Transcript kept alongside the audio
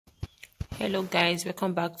Hello guys,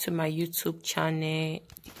 welcome back to my YouTube channel.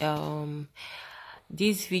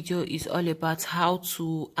 This video is all about how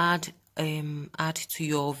to add to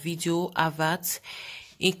your video avatars.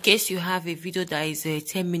 In case you have a video that is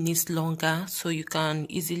 10 minutes longer, so you can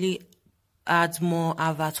easily add more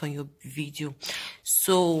avatars on your video.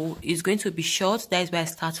 So it's going to be short. That is why I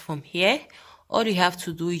start from here. All you have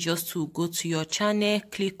to do is just to go to your channel,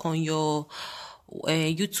 click on your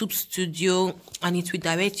YouTube studio, and it will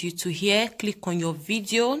direct you to here. Click on your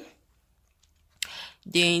video,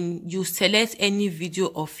 then you select any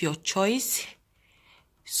video of your choice.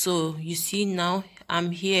 So you see now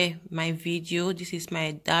I'm here, my video, this is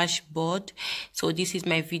my dashboard. So this is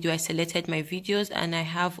my video. I selected my videos and I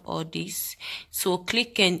have all this. So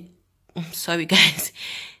click and sorry guys,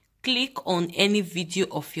 click on any video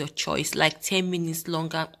of your choice, like 10 minutes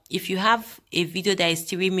longer. If you have a video that is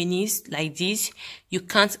 3 minutes like this, you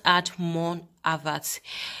can't add more avatars.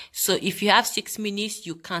 So if you have 6 minutes,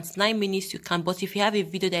 you can't. 9 minutes, you can. But if you have a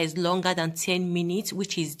video that is longer than 10 minutes,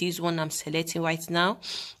 which is this one I'm selecting right now,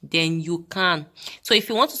 then you can. So if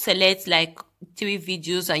you want to select like 3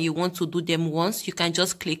 videos and you want to do them once, you can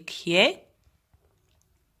just click here.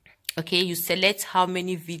 Okay, you select how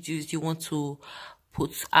many videos you want to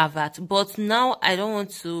put avatar, but now I don't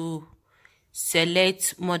want to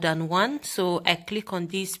select more than one, so I click on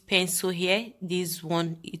this pencil here. This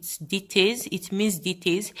one, it's details, it means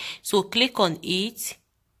details, so click on it.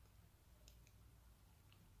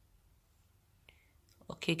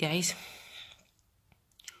 Okay guys,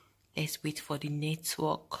 let's wait for the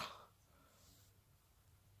network.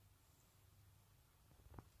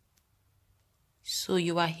 So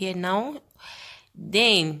you are here now,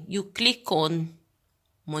 then you click on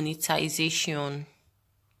monetization.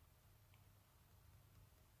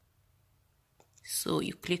 So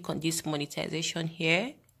you click on this monetization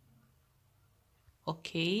here.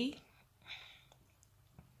 Okay,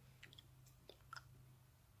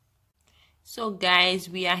 so guys,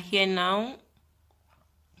 we are here now,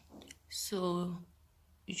 so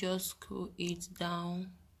you just scroll it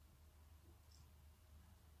down.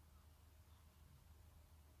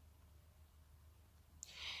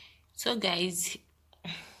 So guys,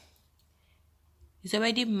 it's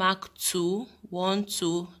already marked 2, 1,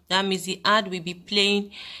 2. That means the ad will be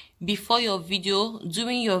playing before your video,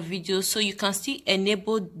 during your video. So you can still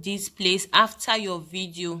enable this place after your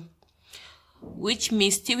video, which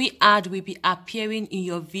means 3 ads will be appearing in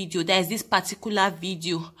your video. That is this particular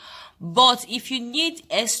video. But if you need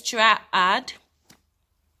extra ad,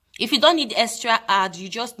 if you don't need extra ad, you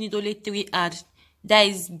just need only 3 ads. That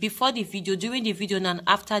is before the video, during the video, and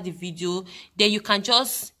after the video. Then you can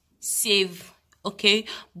just save. Okay,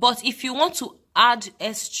 but if you want to add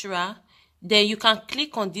extra, then you can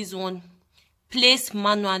click on this one, place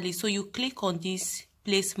manually. So you click on this,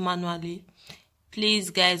 place manually. Please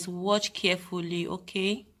guys, watch carefully.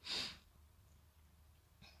 Okay,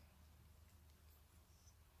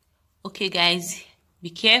 guys, be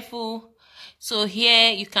careful. So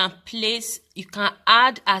here you can place, you can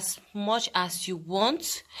add as much as you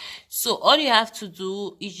want. So all you have to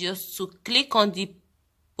do is just to click on the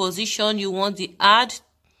position you want the ad,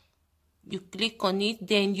 you click on it,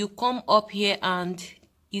 then you come up here and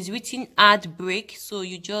it's written ad break. So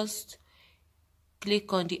you just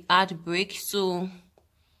click on the ad break. So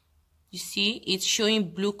you see it's showing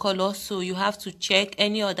blue color, so you have to check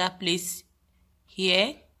any other place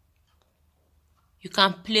here. You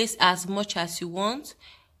can place as much as you want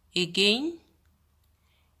again,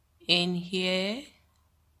 and here.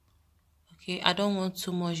 Okay, I don't want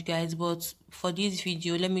too much guys, but for this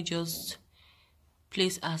video let me just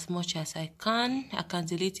place as much as I can. I can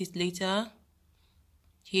delete it later.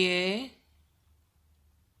 Here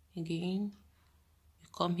again, you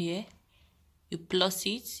come here, you plus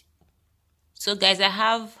it. So guys, I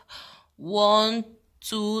have 1,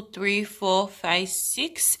 2, 3, 4, 5,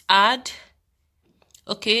 6 add,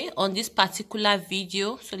 okay, on this particular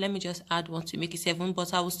video. So let me just add 1 to make it 7,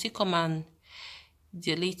 but I will still come and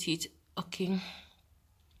delete it. Okay,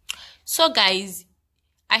 so guys,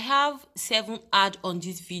 I have 7 ads on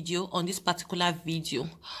this video, on this particular video,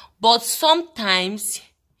 but sometimes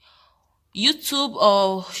YouTube,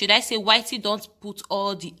 or should I say YT, don't put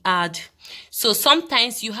all the ad. So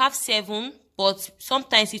sometimes you have 7, but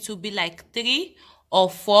sometimes it will be like 3 or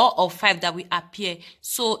 4 or 5 that will appear.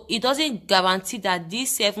 So it doesn't guarantee that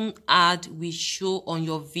these 7 ads will show on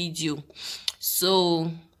your video.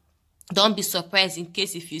 So don't be surprised in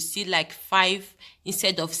case if you see like 5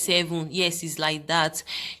 instead of 7. Yes, it's like that.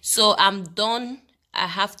 So I'm done. I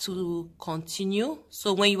have to continue.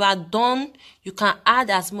 So when you are done, you can add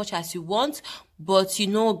as much as you want, but you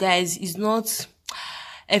know guys, it's not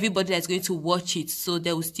everybody that's going to watch it, so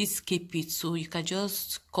they will still skip it. So you can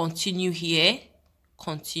just continue here,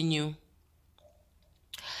 continue.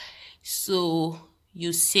 So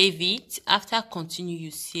you save it. After continue,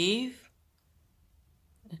 you save.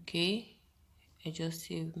 Okay, I just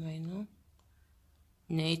saved my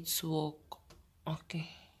network.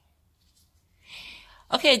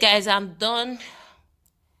 Okay guys, I'm done.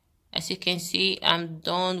 As you can see, I'm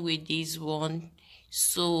done with this one.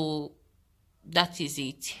 So that is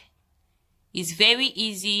it. It's very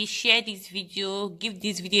easy. Share this video, give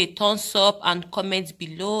this video a thumbs up, and comment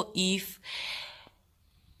below if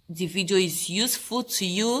the video is useful to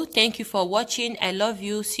you. Thank you for watching. I love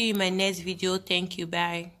you. See you in my next video. Thank you.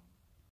 Bye.